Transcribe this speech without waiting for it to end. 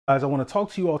Guys, I want to talk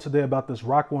to you all today about this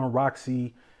Rocco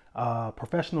Roxie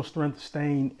professional strength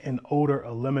stain and odor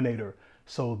eliminator.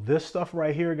 So this stuff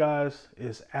right here, guys,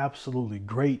 is absolutely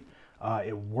great.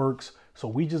 It works. So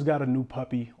we just got a new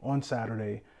puppy on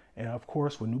Saturday, and of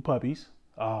course, with new puppies,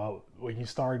 when you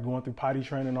start going through potty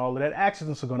training and all of that,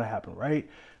 accidents are going to happen, right?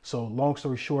 So long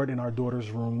story short, in our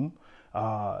daughter's room,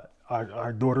 puppy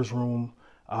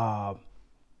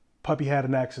had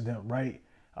an accident, right?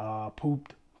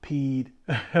 Pooped, peed,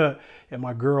 and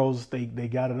my girls, they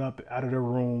got it up out of their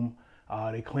room.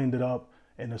 They cleaned it up,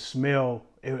 and the smell,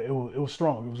 it was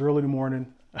strong. It was early in the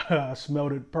morning. I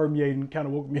smelled it permeating, kind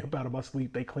of woke me up out of my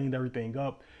sleep. They cleaned everything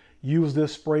up, used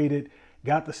this, sprayed it,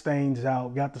 got the stains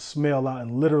out, got the smell out,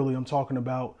 and literally I'm talking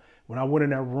about when I went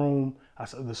in that room, I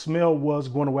said the smell was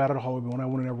going away out of the hallway, but when I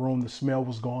went in that room, the smell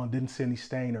was gone, didn't see any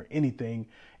stain or anything,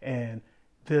 and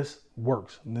this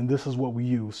works, and then this is what we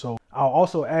use. So I'll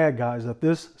also add, guys, that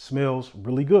this smells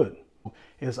really good.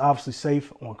 It's obviously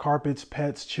safe on carpets,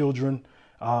 pets, children.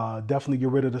 Definitely get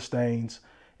rid of the stains.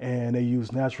 And they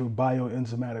use natural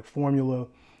bioenzymatic formula.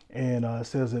 And it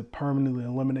says it permanently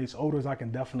eliminates odors. I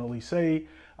can definitely say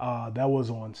that was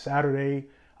on Saturday.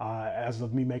 As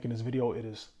of me making this video, it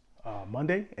is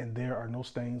Monday, and there are no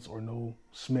stains or no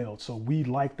smell. So we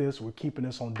like this. We're keeping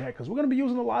this on deck because we're going to be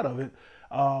using a lot of it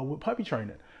with puppy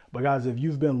training. But guys, if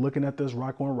you've been looking at this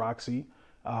Rocco Roxie,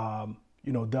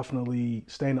 definitely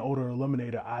stain and odor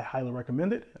eliminator. I highly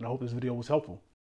recommend it, and I hope this video was helpful.